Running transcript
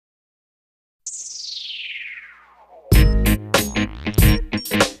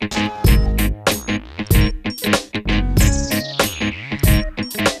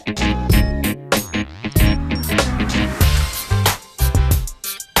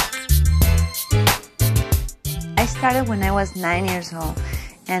started when I was 9 years old,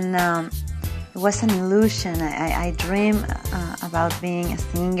 and it was an illusion. I dreamed about being a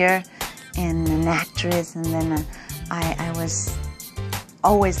singer and an actress, and then I was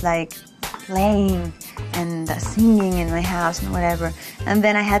always like playing and singing in my house and whatever. And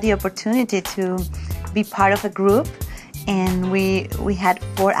then I had the opportunity to be part of a group, and we had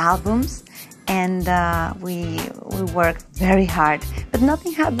 4 albums, and we worked very hard, but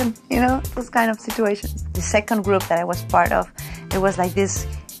nothing happened, you know, those kind of situations. The second group that I was part of, it was like this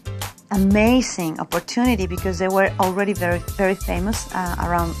amazing opportunity because they were already very, very famous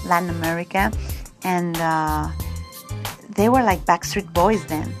around Latin America, and they were like Backstreet Boys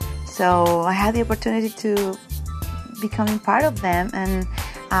then. So I had the opportunity to becoming part of them, and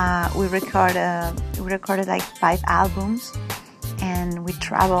we recorded like 5 albums, and we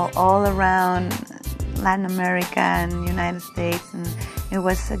traveled all around Latin America and United States, and it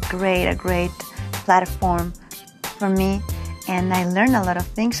was a great platform for me, and I learned a lot of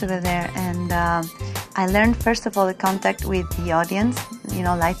things over there. And I learned, first of all, the contact with the audience, you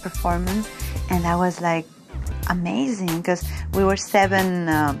know, live performance, and that was like amazing because we were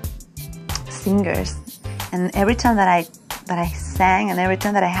 7 singers, and every time that I sang and every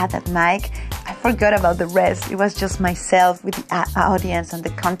time that I had that mic, I forgot about the rest. It was just myself with the audience and the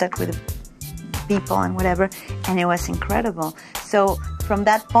contact with the people and whatever, and it was incredible. So from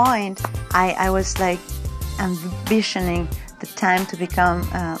that point, I was like envisioning the time to become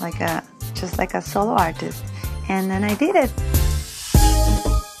just like a solo artist, and then I did it.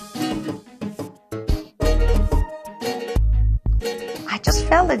 I just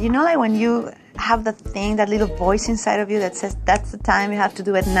felt it, you know, like when you have that thing, that little voice inside of you that says that's the time, you have to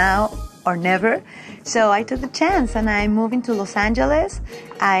do it now or never. So I took the chance and I moved into Los Angeles.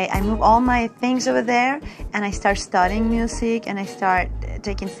 I moved all my things over there, and I started studying music, and I started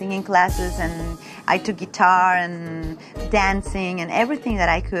taking singing classes, and I took guitar and dancing and everything that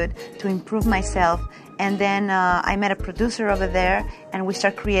I could to improve myself. And then I met a producer over there, and we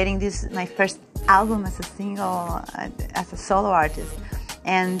started creating my first album as a single, as a solo artist.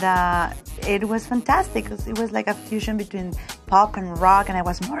 And it was fantastic because it was like a fusion between pop and rock, and I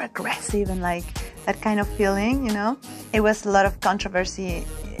was more aggressive and like that kind of feeling, you know. It was a lot of controversy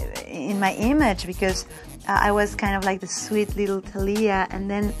in my image because I was kind of like the sweet little Thalia, and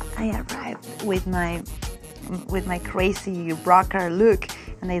then I arrived with my crazy rocker look,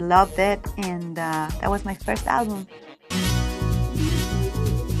 and they loved it, and that was my first album.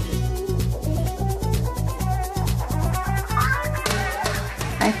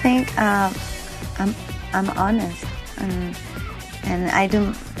 I think I'm honest, and I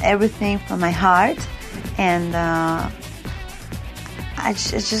do everything from my heart, and I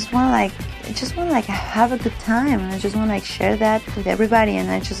just want to have a good time, and I just want to share that with everybody, and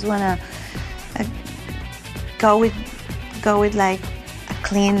I just want to go with like a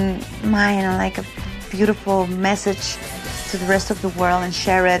clean mind and like a beautiful message to the rest of the world and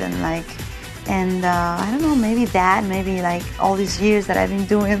share it, and I don't know, maybe like all these years that I've been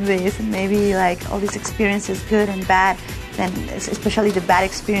doing this, and maybe like all these experiences, good and bad, and especially the bad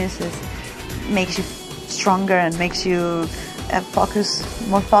experiences, makes you stronger and makes you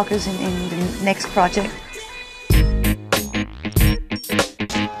more focused in the next project.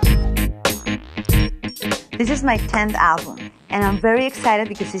 This is my 10th album, and I'm very excited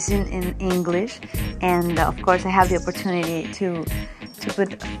because it's in English, and of course I have the opportunity to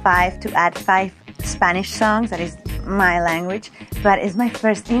add 5 Spanish songs. That is my language, but it's my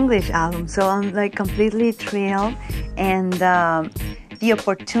first English album, so I'm like completely thrilled. And the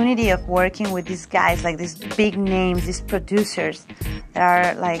opportunity of working with these guys, like these big names, these producers that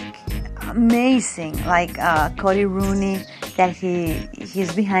are like amazing, like Cody Rooney, that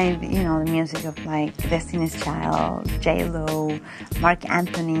he's behind, you know, the music of like Destiny's Child, J-Lo, Mark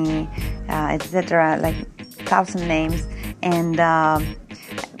Anthony, etc., like 1,000 names, and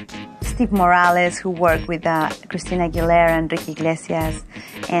Steve Morales, who worked with Christina Aguilera and Enrique Iglesias,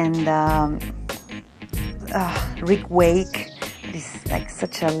 and Rick Wake. He's like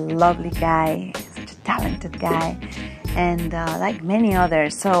such a lovely guy, such a talented guy, and like many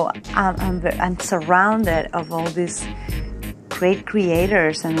others. So I'm surrounded of all these great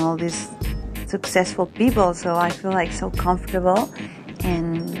creators and all these successful people. So I feel like so comfortable,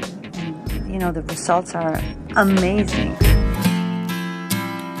 and you know, the results are amazing.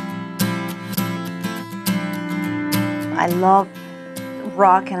 I love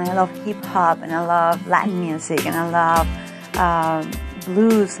rock, and I love hip hop, and I love Latin music, and I love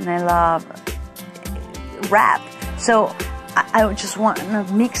blues, and I love rap. So I just want to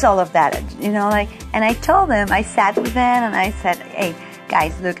mix all of that, you know, like. And I told them, I sat with them, and I said, hey,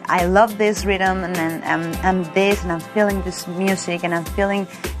 guys, look, I love this rhythm, and then I'm this, and I'm feeling this music, and I'm feeling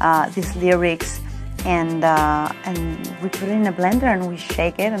these lyrics, and we put it in a blender and we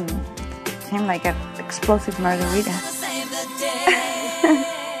shake it, and it came like an explosive margarita.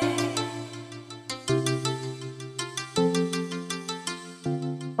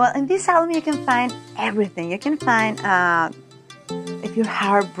 Well, in this album you can find everything. You can find, if you're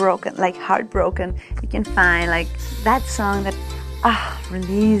heartbroken, you can find like that song that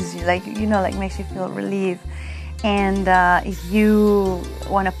relieves you, like, you know, like makes you feel relief. And if you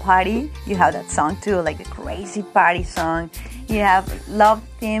want to party, you have that song too, like the crazy party song. You have love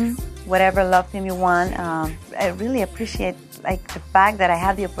theme, whatever love theme you want. I really appreciate like the fact that I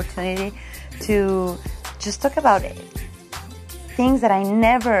have the opportunity to just talk about it. Things that I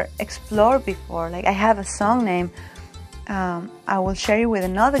never explored before. Like I have a song named I Will Share You With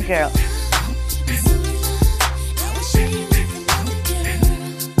Another Girl.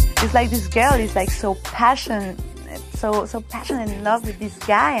 It's like this girl is like so passionate in love with this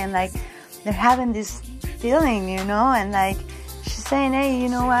guy, and like they're having this feeling, you know, and like she's saying, hey, you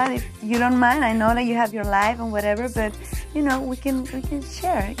know what, if you don't mind, I know that you have your life and whatever, but you know, we can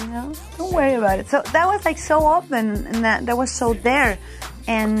share, you know, don't worry about it. So that was like so open, and that was so there,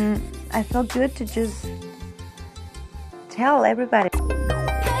 and I felt good to just tell everybody.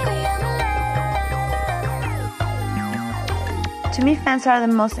 To me, fans are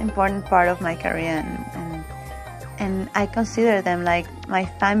the most important part of my career, and I consider them like my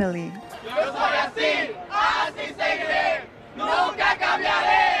family.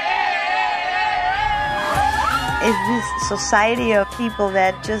 It's this society of people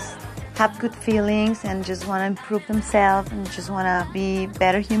that just have good feelings and just want to improve themselves and just want to be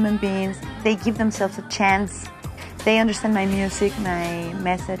better human beings. They give themselves a chance. They understand my music, my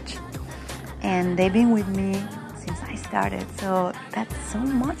message, and they've been with me since I started. So that's so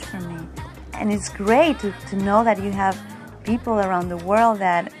much for me. And it's great to know that you have people around the world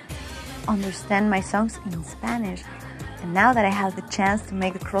that understand my songs in Spanish. And now that I have the chance to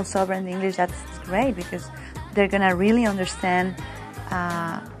make the crossover in English, that's great, because they're gonna really understand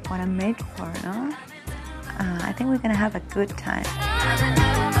what I'm made for, no? I think we're gonna have a good time.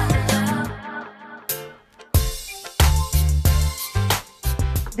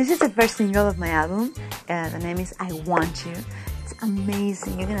 This is the first single of my album. The name is I Want You. It's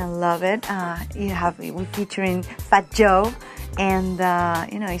amazing. You're gonna love it. We're featuring Fat Joe, and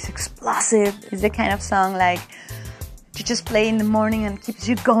you know, it's explosive. It's the kind of song like you just play in the morning and keeps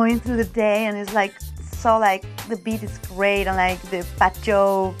you going through the day, and it's like so like the beat is great, and like the Fat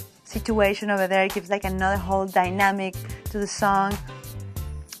Joe situation over there gives like another whole dynamic to the song.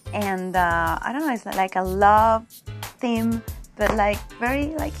 And I don't know, it's like a love theme, but like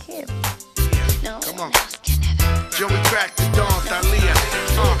very like hip. No. Come on. Joey crack the dawn, Thalia.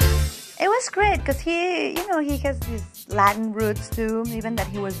 It was great because he has these Latin roots too, even that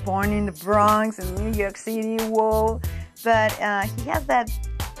he was born in the Bronx and New York City, whoa. But he has that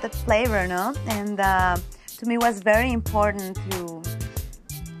flavor, no? And to me, it was very important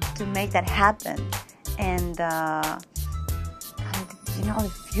to make that happen. And you know,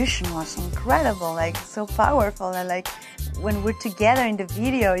 the fusion was incredible, like so powerful, and like when we're together in the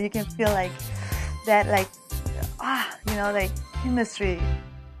video, you can feel like that, like you know, like chemistry.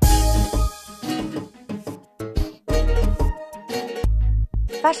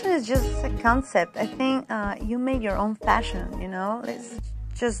 Fashion is just a concept. I think you make your own fashion, you know? It's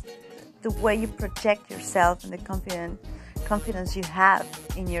just the way you project yourself and the confidence you have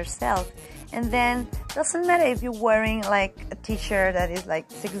in yourself. And then it doesn't matter if you're wearing like a t-shirt that is like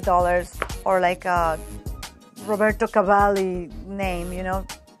 $6 or like a Roberto Cavalli name, you know?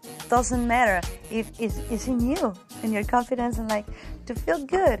 Doesn't matter. It's in you, in your confidence, and like to feel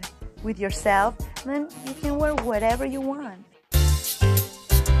good with yourself, then you can wear whatever you want.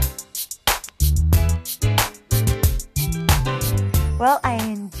 Well, I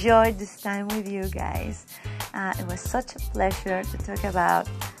enjoyed this time with you guys. It was such a pleasure to talk about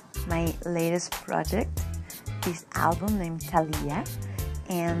my latest project, this album named Thalia.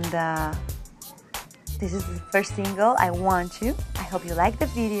 And this is the first single, I Want You. I hope you like the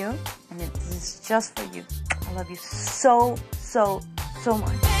video, and this is just for you. I love you so, so, so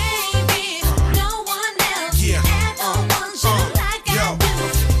much.